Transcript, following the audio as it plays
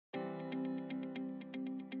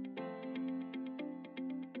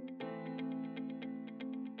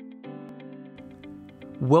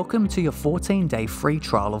Welcome to your 14-day free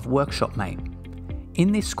trial of WorkshopMate.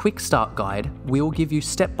 In this quick start guide, we will give you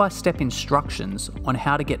step-by-step instructions on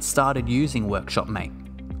how to get started using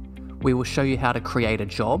WorkshopMate. We will show you how to create a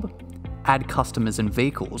job, add customers and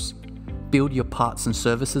vehicles, build your parts and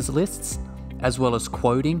services lists, as well as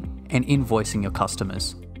quoting and invoicing your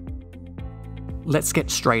customers. Let's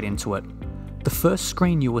get straight into it. The first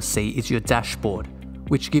screen you will see is your dashboard,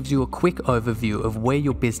 which gives you a quick overview of where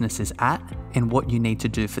your business is at and what you need to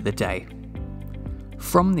do for the day.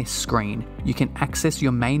 From this screen, you can access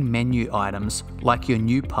your main menu items like your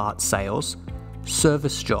new part sales,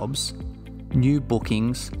 service jobs, new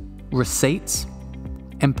bookings, receipts,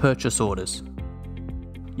 and purchase orders.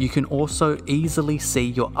 You can also easily see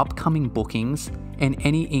your upcoming bookings and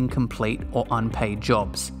any incomplete or unpaid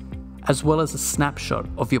jobs, as well as a snapshot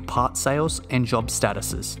of your part sales and job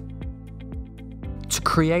statuses. To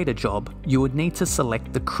create a job, you would need to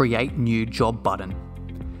select the Create New Job button.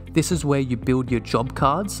 This is where you build your job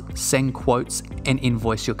cards, send quotes, and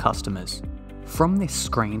invoice your customers. From this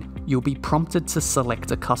screen, you'll be prompted to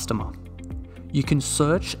select a customer. You can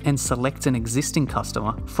search and select an existing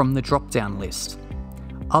customer from the drop-down list.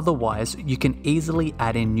 Otherwise, you can easily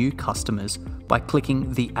add in new customers by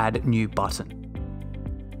clicking the Add New button.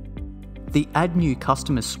 The Add New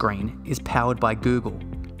Customers screen is powered by Google,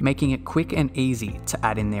 making it quick and easy to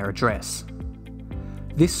add in their address.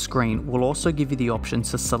 This screen will also give you the option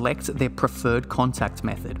to select their preferred contact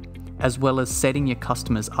method, as well as setting your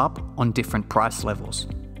customers up on different price levels.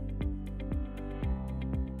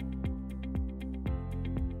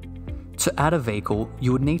 To add a vehicle,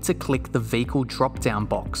 you would need to click the Vehicle drop-down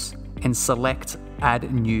box and select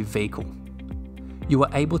Add New Vehicle. You are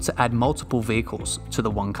able to add multiple vehicles to the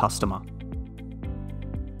one customer.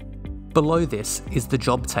 Below this is the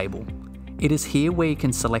job table. It is here where you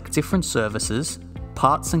can select different services,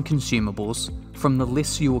 parts and consumables from the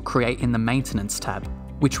list you will create in the Maintenance tab,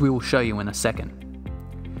 which we will show you in a second.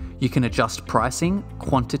 You can adjust pricing,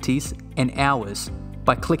 quantities, and hours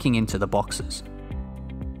by clicking into the boxes.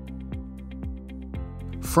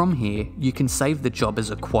 From here, you can save the job as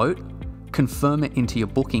a quote, confirm it into your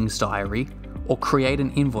bookings diary, or create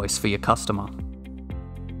an invoice for your customer.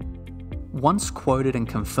 Once quoted and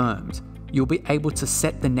confirmed, you'll be able to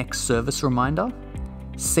set the next service reminder,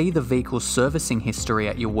 see the vehicle's servicing history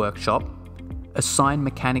at your workshop, assign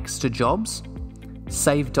mechanics to jobs,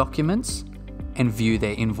 save documents, and view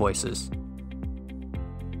their invoices.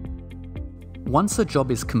 Once a job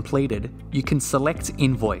is completed, you can select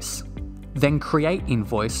Invoice, then create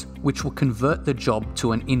Invoice, which will convert the job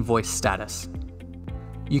to an invoice status.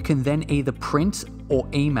 You can then either print or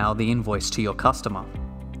email the invoice to your customer.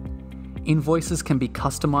 Invoices can be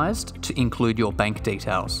customized to include your bank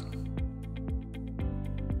details.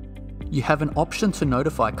 You have an option to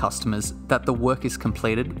notify customers that the work is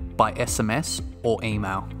completed by SMS or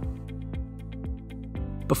email.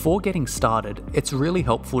 Before getting started, it's really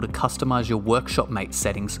helpful to customize your WorkshopMate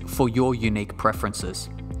settings for your unique preferences.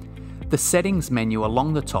 The settings menu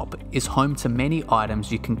along the top is home to many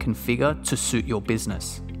items you can configure to suit your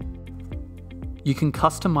business. You can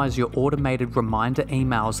customize your automated reminder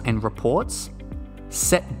emails and reports,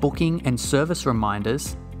 set booking and service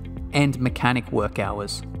reminders, and mechanic work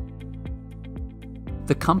hours.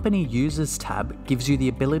 The Company Users tab gives you the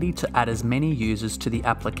ability to add as many users to the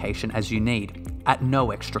application as you need, at no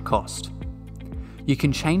extra cost. You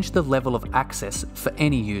can change the level of access for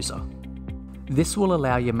any user. This will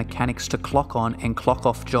allow your mechanics to clock on and clock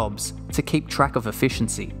off jobs to keep track of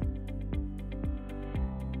efficiency.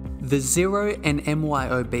 The Xero and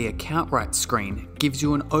MYOB account rights screen gives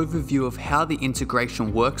you an overview of how the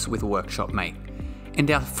integration works with WorkshopMate, and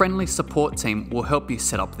our friendly support team will help you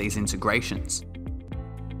set up these integrations.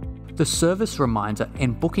 The service reminder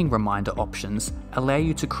and booking reminder options allow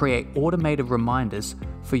you to create automated reminders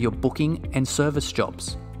for your booking and service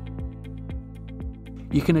jobs.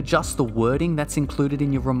 You can adjust the wording that's included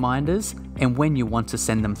in your reminders and when you want to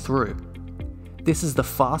send them through. This is the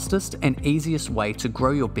fastest and easiest way to grow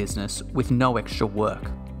your business with no extra work.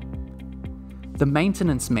 The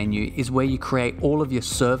Maintenance menu is where you create all of your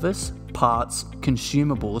service, parts,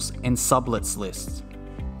 consumables, and sublets lists.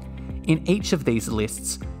 In each of these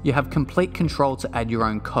lists, you have complete control to add your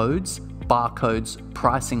own codes, barcodes,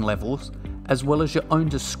 pricing levels, as well as your own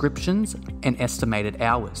descriptions and estimated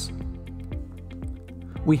hours.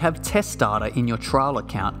 We have test data in your trial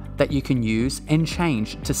account that you can use and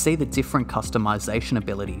change to see the different customization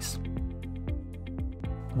abilities.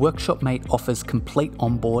 WorkshopMate offers complete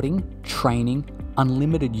onboarding, training,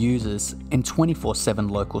 unlimited users, and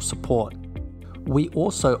 24/7 local support. We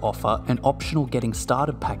also offer an optional Getting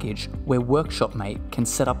Started package where WorkshopMate can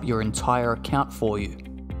set up your entire account for you.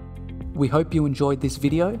 We hope you enjoyed this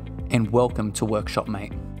video and welcome to Workshop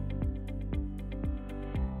Mate.